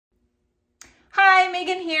Hi,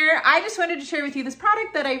 Megan here. I just wanted to share with you this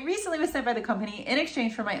product that I recently was sent by the company in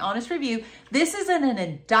exchange for my honest review. This is an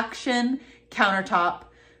induction countertop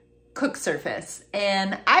cook surface,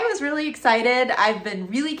 and I was really excited. I've been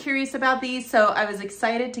really curious about these, so I was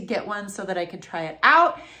excited to get one so that I could try it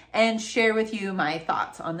out and share with you my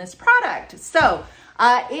thoughts on this product. So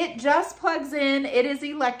it just plugs in. It is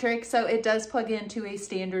electric, so it does plug into a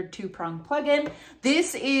standard 2-prong plug-in.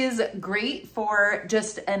 This is great for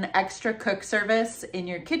just an extra cook service in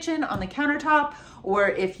your kitchen on the countertop, or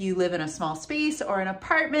if you live in a small space or an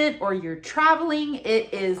apartment or you're traveling.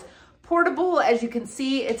 It is portable. As you can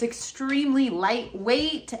see, it's extremely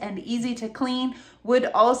lightweight and easy to clean. Would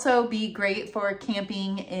also be great for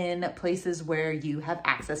camping in places where you have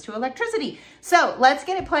access to electricity. So let's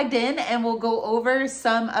get it plugged in and we'll go over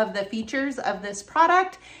some of the features of this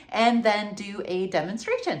product and then do a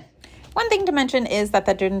demonstration. One thing to mention is that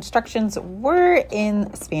the instructions were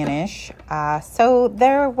in Spanish, so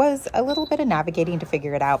there was a little bit of navigating to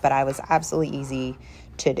figure it out, but it was absolutely easy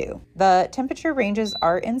to do. The temperature ranges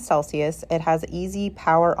are in Celsius. It has easy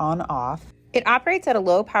power on off. It operates at a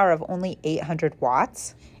low power of only 800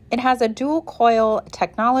 watts. It has a dual coil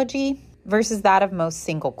technology versus that of most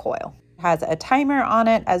single coil. It has a timer on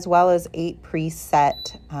it as well as 8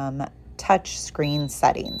 preset touch screen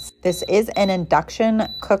settings. This is an induction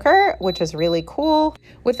cooker, which is really cool.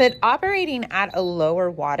 With it operating at a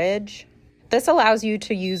lower wattage, this allows you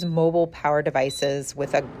to use mobile power devices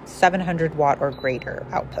with a 700 watt or greater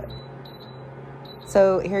output.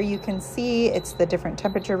 So here you can see it's the different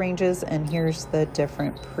temperature ranges, and here's the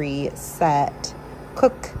different preset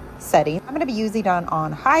cook settings. I'm going to be using it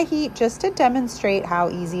on high heat just to demonstrate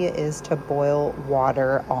how easy it is to boil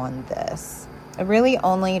water on this. It really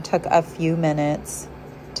only took a few minutes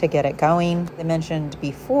to get it going. As I mentioned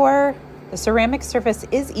before, the ceramic surface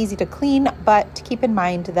is easy to clean, but keep in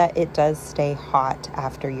mind that it does stay hot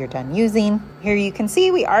after you're done using. Here you can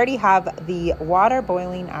see we already have the water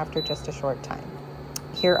boiling after just a short time.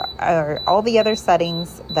 Here are all the other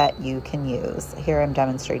settings that you can use. Here I'm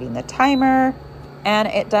demonstrating the timer, and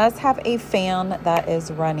it does have a fan that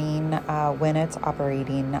is running when it's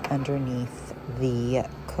operating underneath the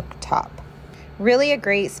cooktop. Really a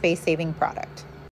great space-saving product.